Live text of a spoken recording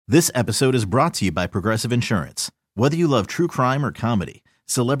This episode is brought to you by Progressive Insurance. Whether you love true crime or comedy,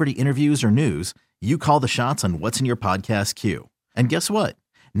 celebrity interviews or news, you call the shots on what's in your podcast queue. And guess what?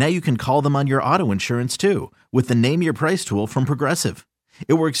 Now you can call them on your auto insurance too with the Name Your Price tool from Progressive.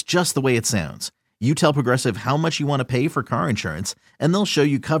 It works just the way it sounds. You tell Progressive how much you want to pay for car insurance, and they'll show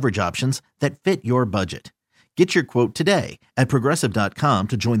you coverage options that fit your budget. Get your quote today at Progressive.com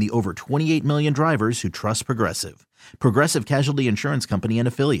to join the over 28 million drivers who trust Progressive. Progressive Casualty Insurance Company and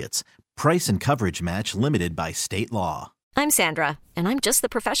Affiliates. Price and coverage match limited by state law. I'm Sandra, and I'm just the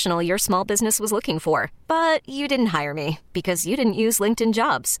professional your small business was looking for. But you didn't hire me because you didn't use LinkedIn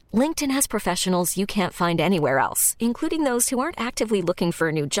Jobs. LinkedIn has professionals you can't find anywhere else, including those who aren't actively looking for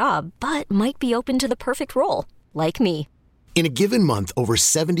a new job, but might be open to the perfect role, like me. In a given month, over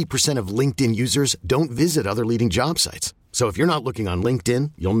 70% of LinkedIn users don't visit other leading job sites. So if you're not looking on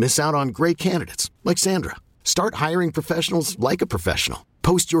LinkedIn, you'll miss out on great candidates like Sandra. Start hiring professionals like a professional.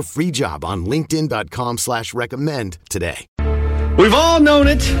 Post your free job on linkedin.com/recommend today. We've all known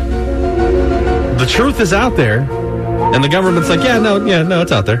it. The truth is out there. And the government's like, no,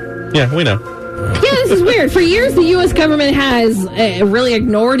 it's out there. Yeah, we know. Yeah, this is weird. For years, the U.S. government has really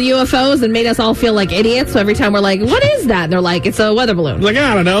ignored UFOs and made us all feel like idiots. So every time we're like, what is that? And they're like, it's a weather balloon. Like,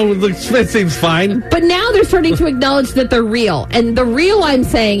 I don't know. It seems fine. But now they're starting to acknowledge that they're real. And the real, I'm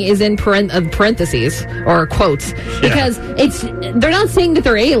saying, is in parentheses or quotes. Because they're not saying that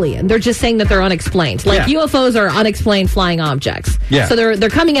they're alien. They're just saying that they're unexplained. Like, UFOs are unexplained flying objects. Yeah. So they're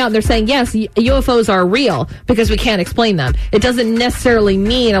coming out and they're saying, yes, UFOs are real because we can't explain them. It doesn't necessarily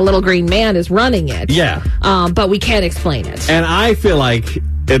mean a little green man is running it. Yeah. But we can't explain it. And I feel like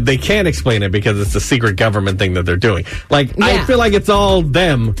they can't explain it because it's a secret government thing that they're doing. Like, I feel like it's all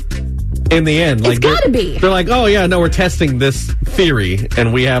them in the end. Like, it's got to be. They're like, oh, yeah, no, we're testing this theory,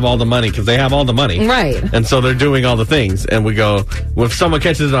 and we have all the money because they have all the money. Right. And so they're doing all the things. And we go, well, if someone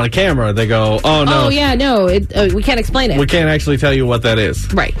catches it on a camera, they go, oh, no. Oh, yeah, no, we can't explain it. We can't actually tell you what that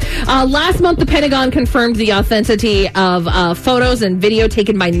is. Right. Last month, the Pentagon confirmed the authenticity of photos and video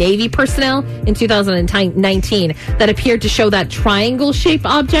taken by Navy personnel in 2019 that appeared to show that triangle-shaped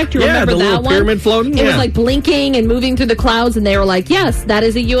object. You remember the that little one? Pyramid floating? It was like blinking and moving through the clouds, and they were like, yes, that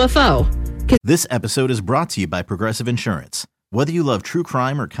is a UFO. This episode is brought to you by Progressive Insurance. Whether you love true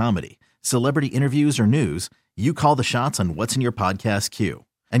crime or comedy, celebrity interviews or news, you call the shots on what's in your podcast queue.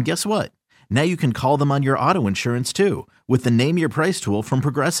 And guess what? Now you can call them on your auto insurance too with the Name Your Price tool from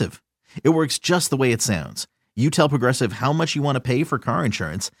Progressive. It works just the way it sounds. You tell Progressive how much you want to pay for car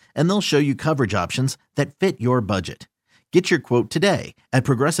insurance, and they'll show you coverage options that fit your budget. Get your quote today at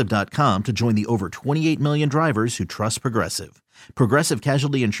Progressive.com to join the over 28 million drivers who trust Progressive. Progressive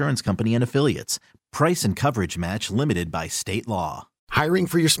Casualty Insurance Company and Affiliates. Price and coverage match limited by state law. Hiring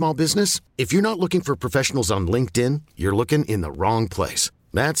for your small business? If you're not looking for professionals on LinkedIn, you're looking in the wrong place.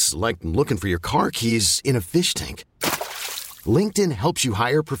 That's like looking for your car keys in a fish tank. LinkedIn helps you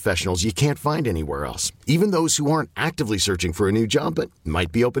hire professionals you can't find anywhere else, even those who aren't actively searching for a new job but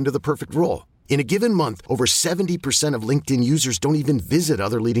might be open to the perfect role. In a given month, over 70% of LinkedIn users don't even visit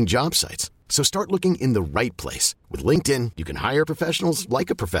other leading job sites. So start looking in the right place. With LinkedIn, you can hire professionals like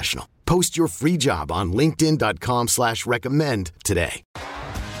a professional. Post your free job on linkedin.com/recommend today.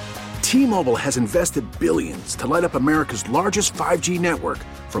 T-Mobile has invested billions to light up America's largest 5G network,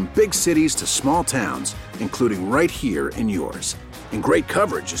 from big cities to small towns, including right here in yours. And great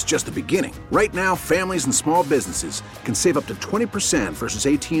coverage is just the beginning. Right now, families and small businesses can save up to 20% versus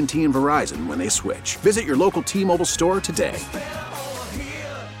AT&T and Verizon when they switch. Visit your local T-Mobile store today.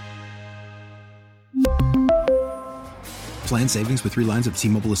 Plan savings with 3 lines of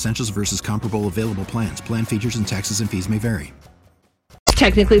T-Mobile Essentials versus comparable available plans. Plan features and taxes and fees may vary.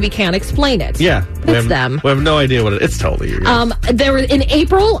 Technically, we can't explain it. Yeah. It's them. We have no idea what it is. It's totally you. There were, in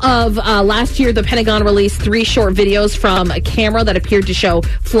April of last year, the Pentagon released 3 short videos from a camera that appeared to show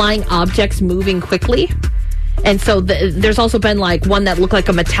flying objects moving quickly. And so there's also been like one that looked like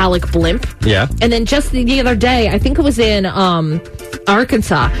a metallic blimp. Yeah. And then just the other day, I think it was in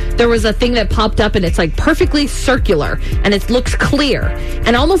Arkansas, there was a thing that popped up and it's like perfectly circular and it looks clear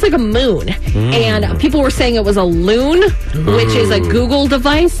and almost like a moon. And people were saying it was a loon, which is a Google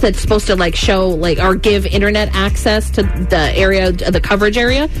device that's supposed to like show like or give internet access to the area, the coverage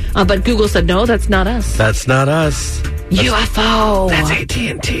area. But Google said, no, that's not us. That's not us. UFO. That's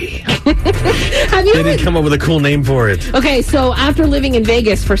AT&T. Have you They didn't come up with a cool name for it. Okay, so after living in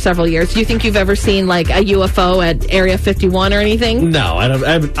Vegas for several years, do you think you've ever seen like a UFO at Area 51 or anything? No, I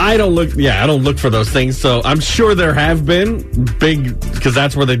don't look. Yeah, I don't look for those things. So I'm sure there have been big, because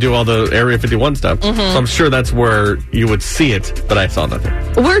that's where they do all the Area 51 stuff. So I'm sure that's where you would see it, but I saw nothing.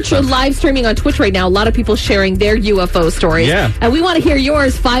 We're live streaming on Twitch right now. A lot of people sharing their UFO stories. Yeah. And we want to hear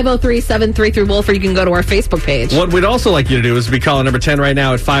yours, 503-733-WOLF, or you can go to our Facebook page. What we'd also like you to do is be calling number 10 right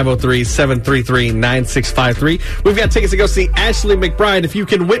now at 503-733-9653. We've got tickets to go see Ashley McBryde if you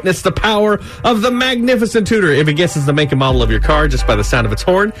can witness the power of the Magnificent Tutor. If it guesses the make and model of your car just by the sound of its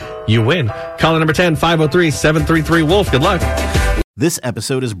horn, you win. Call number 10, 503-733-WOLF. Good luck. This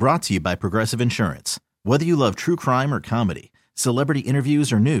episode is brought to you by Progressive Insurance. Whether you love true crime or comedy, celebrity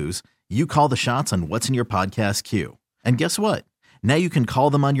interviews or news, you call the shots on what's in your podcast queue. And guess what? Now you can call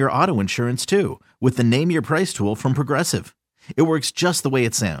them on your auto insurance too with the Name Your Price tool from Progressive. It works just the way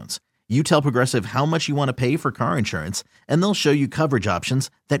it sounds. You tell Progressive how much you want to pay for car insurance, and they'll show you coverage options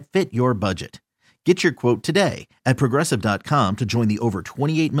that fit your budget. Get your quote today at Progressive.com to join the over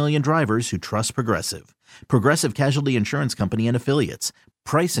 28 million drivers who trust Progressive. Progressive Casualty Insurance Company and Affiliates.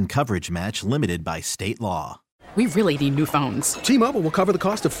 Price and coverage match limited by state law. We really need new phones. T-Mobile will cover the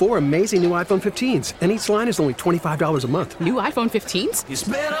cost of 4 amazing new iPhone 15s, and each line is only $25 a month. New iPhone 15s? It's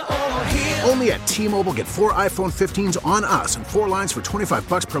better over here. Only at T-Mobile, get 4 iPhone 15s on us and 4 lines for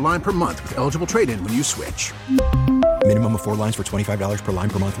 $25 per line per month with eligible trade-in when you switch. Minimum of 4 lines for $25 per line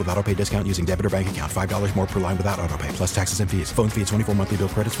per month with autopay discount using debit or bank account. $5 more per line without autopay, plus taxes and fees. Phone fee at 24 monthly bill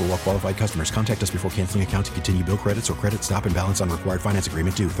credits for well-qualified customers. Contact us before canceling account to continue bill credits or credit stop and balance on required finance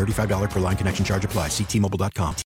agreement due. $35 per line connection charge applies. See T-Mobile.com.